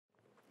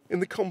In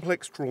the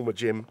complex trauma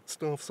gym,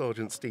 Staff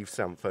Sergeant Steve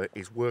Sanfer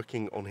is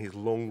working on his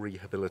long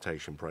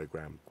rehabilitation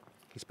programme.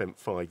 He spent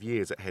 5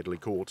 years at Headley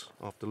Court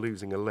after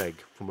losing a leg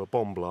from a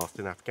bomb blast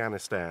in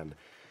Afghanistan.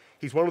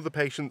 He's one of the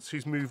patients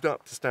who's moved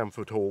up to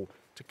Stanford Hall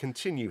to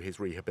continue his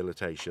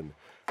rehabilitation,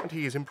 and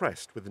he is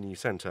impressed with the new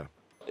centre.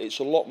 It's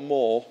a lot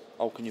more,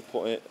 how can you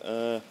put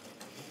it,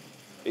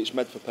 it's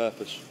made for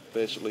purpose.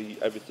 Basically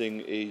everything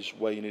is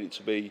where you need it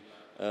to be,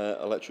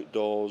 electric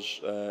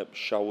doors,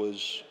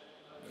 showers,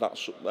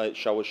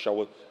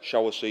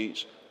 shower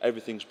seats,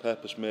 everything's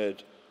purpose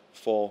made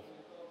for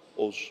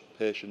us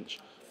patients.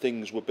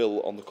 Things were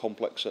built on the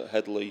complex at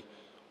Headley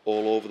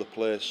all over the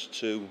place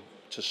to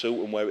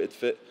suit and where it'd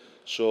fit.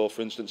 So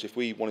for instance, if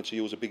we wanted to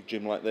use a big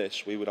gym like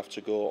this, we would have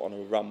to go on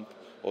a ramp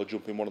or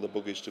jump in one of the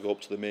buggies to go up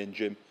to the main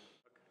gym.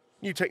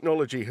 New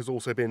technology has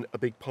also been a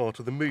big part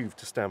of the move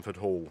to Stanford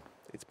Hall.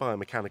 Its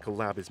biomechanical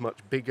lab is much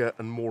bigger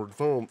and more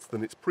advanced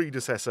than its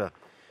predecessor.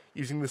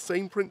 Using the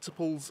same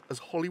principles as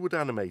Hollywood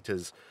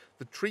animators,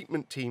 the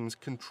treatment teams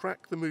can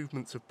track the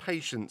movements of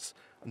patients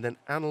and then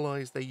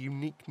analyse their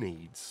unique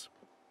needs.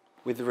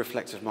 With the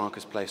reflective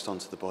markers placed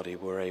onto the body,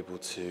 we're able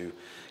to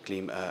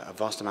glean a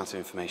vast amount of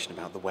information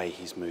about the way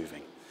he's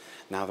moving.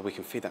 Now that we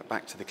can feed that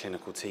back to the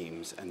clinical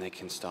teams and they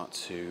can start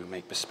to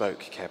make bespoke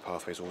care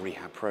pathways or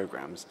rehab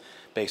programs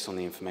based on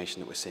the information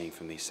that we're seeing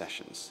from these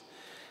sessions.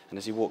 And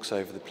as he walks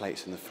over the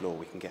plates in the floor,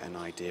 we can get an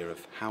idea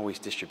of how he's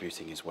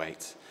distributing his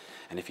weight.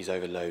 And if he's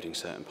overloading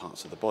certain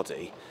parts of the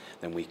body,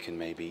 then we can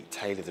maybe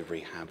tailor the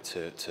rehab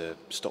to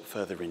stop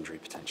further injury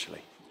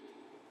potentially.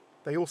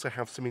 They also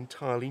have some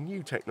entirely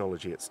new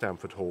technology at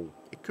Stanford Hall.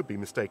 It could be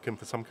mistaken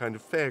for some kind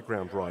of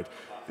fairground ride.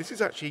 This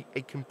is actually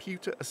a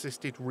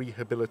computer-assisted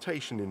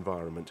rehabilitation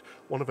environment,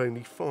 one of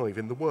only 5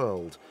 in the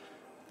world.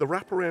 The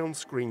wraparound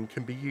screen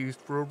can be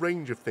used for a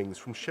range of things,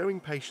 from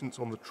showing patients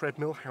on the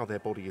treadmill how their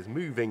body is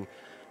moving,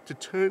 to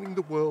turning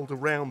the world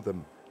around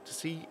them to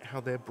see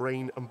how their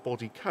brain and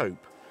body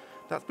cope.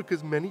 That's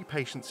because many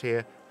patients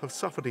here have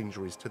suffered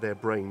injuries to their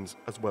brains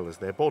as well as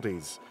their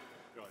bodies.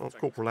 Lance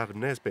Corporal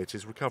Adam Nesbitt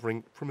is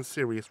recovering from a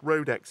serious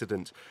road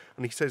accident,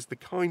 and he says the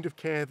kind of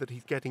care that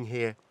he's getting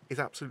here is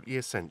absolutely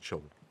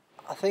essential.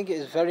 I think it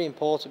is very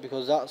important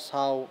because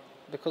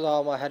because of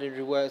how my head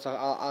injury works,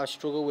 I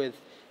struggle with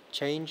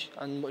change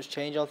and much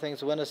change on things.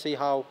 So when I see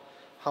how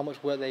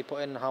much work they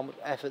put in and how much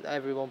effort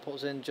everyone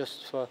puts in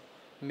just for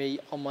me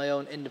on my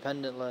own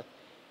independently,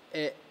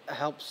 it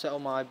helps settle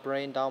my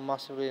brain down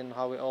massively and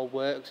how it all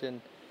works, and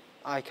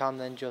I can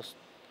then just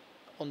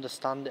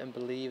understand it and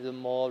believe them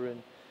more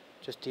and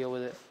just deal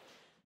with it.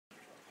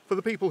 For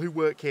the people who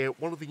work here,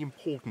 one of the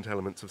important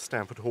elements of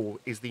Stanford Hall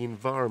is the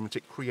environment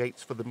it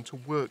creates for them to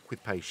work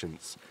with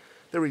patients.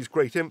 There is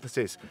great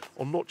emphasis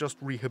on not just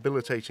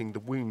rehabilitating the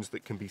wounds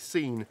that can be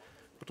seen,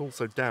 but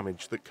also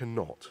damage that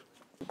cannot.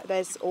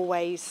 There's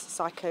always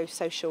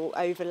psychosocial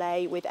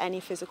overlay with any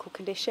physical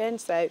condition,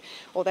 so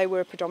although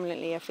we're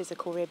predominantly a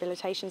physical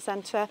rehabilitation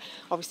centre,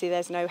 obviously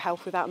there's no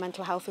health without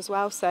mental health as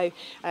well, so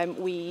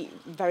we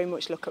very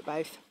much look at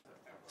both.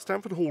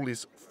 Stanford Hall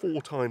is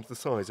 4 times the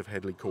size of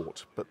Headley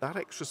Court, but that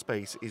extra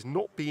space is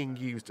not being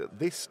used at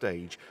this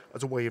stage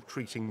as a way of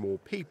treating more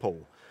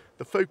people.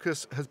 The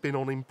focus has been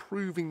on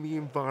improving the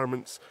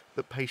environments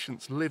that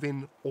patients live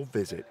in or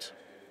visit.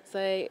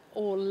 They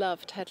all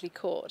loved Headley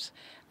Court,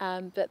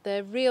 but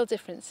the real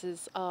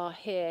differences are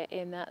here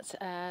in that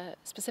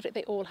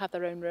specifically they all have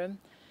their own room.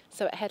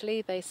 So at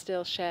Headley they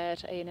still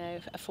shared a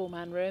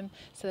 4-man room,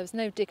 so there was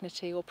no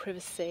dignity or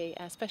privacy,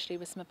 especially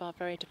with some of our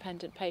very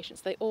dependent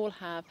patients. They all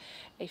have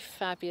a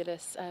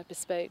fabulous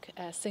bespoke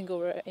single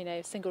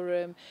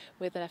room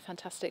with a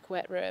fantastic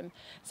wet room,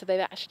 so they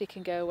actually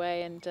can go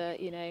away and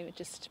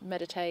just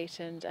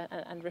meditate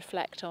and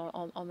reflect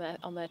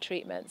on their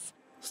treatments.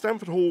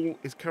 Stanford Hall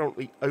is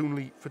currently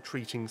only for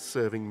treating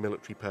serving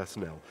military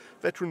personnel.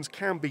 Veterans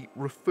can be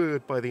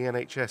referred by the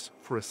NHS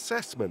for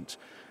assessment,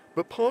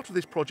 but part of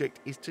this project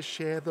is to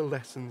share the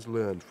lessons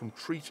learned from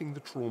treating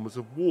the traumas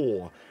of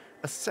war.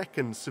 A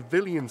second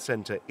civilian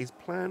centre is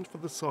planned for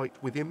the site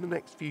within the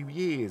next few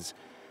years.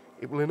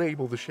 It will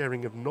enable the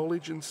sharing of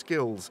knowledge and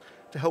skills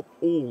to help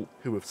all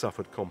who have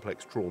suffered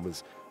complex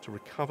traumas to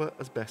recover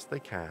as best they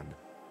can.